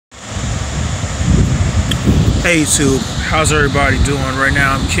Hey YouTube, how's everybody doing? Right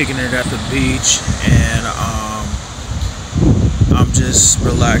now I'm kicking it at the beach and I'm just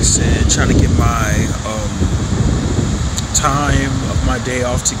relaxing, trying to get my time of my day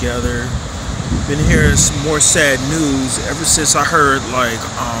off together. Been hearing some more sad news ever since I heard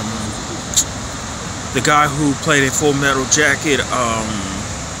the guy who played in Full Metal Jacket,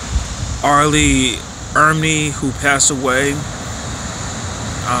 Ermey, who passed away.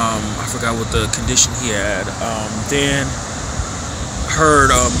 I forgot what the condition he had. Then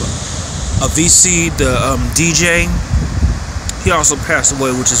heard Avicii, the DJ, he also passed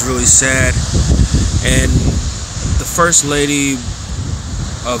away, which is really sad. And the first lady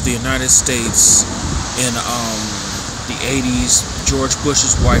of the United States in the 80s, George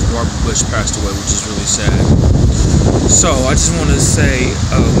Bush's wife, Barbara Bush, passed away, which is really sad. So I just want to say,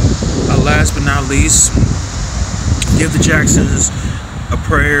 last but not least, give the Jacksons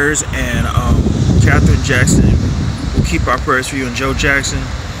prayers, and Katherine Jackson, we'll keep our prayers for you. And Joe Jackson,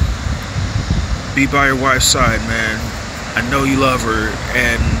 be by your wife's side, man. I know you love her,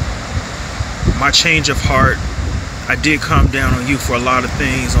 and my change of heart, I did calm down on you for a lot of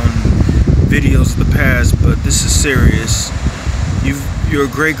things on videos of the past, but this is serious. You're a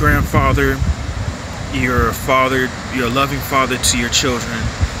great grandfather, you're a father, you're a loving father to your children.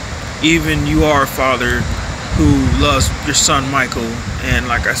 Even you are a father who loves your son Michael, and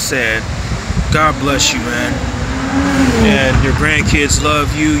like I said, God bless you, man. And your grandkids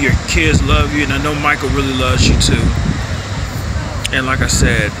love you, your kids love you, and I know Michael really loves you too. And like I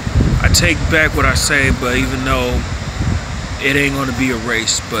said, I take back what I say, but even though it ain't gonna be a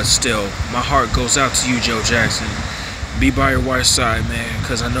race, but still, my heart goes out to you, Joe Jackson. Be by your wife's side, man,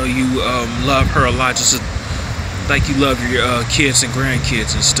 because I know you love her a lot, just like you love your kids and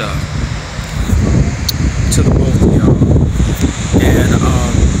grandkids and stuff. To the both of y'all, and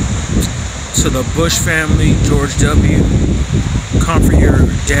to the Bush family, George W., comfort your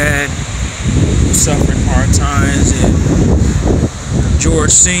dad who's suffering hard times, and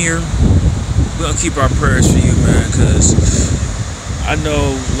George Sr., we're gonna keep our prayers for you, man, because I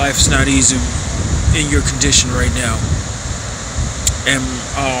know life's not easy in your condition right now. And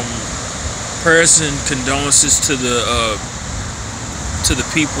prayers and condolences to the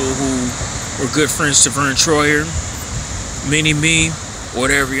people who were good friends to Verne Troyer, Mini-Me,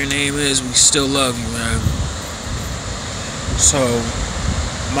 whatever your name is. We still love you, man. So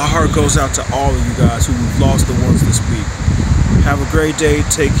my heart goes out to all of you guys who've lost the ones this week. Have a great day.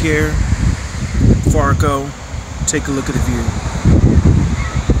 Take care. Farco, take a look at the view.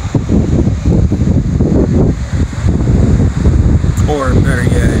 Or better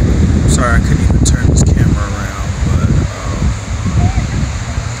yet, sorry I couldn't even turn this camera around, but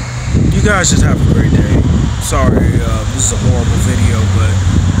you guys just have a great day. Sorry, this is a horrible video, but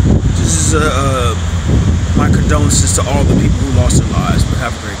this is my condolences to all the people who lost their lives, but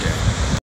have a great day.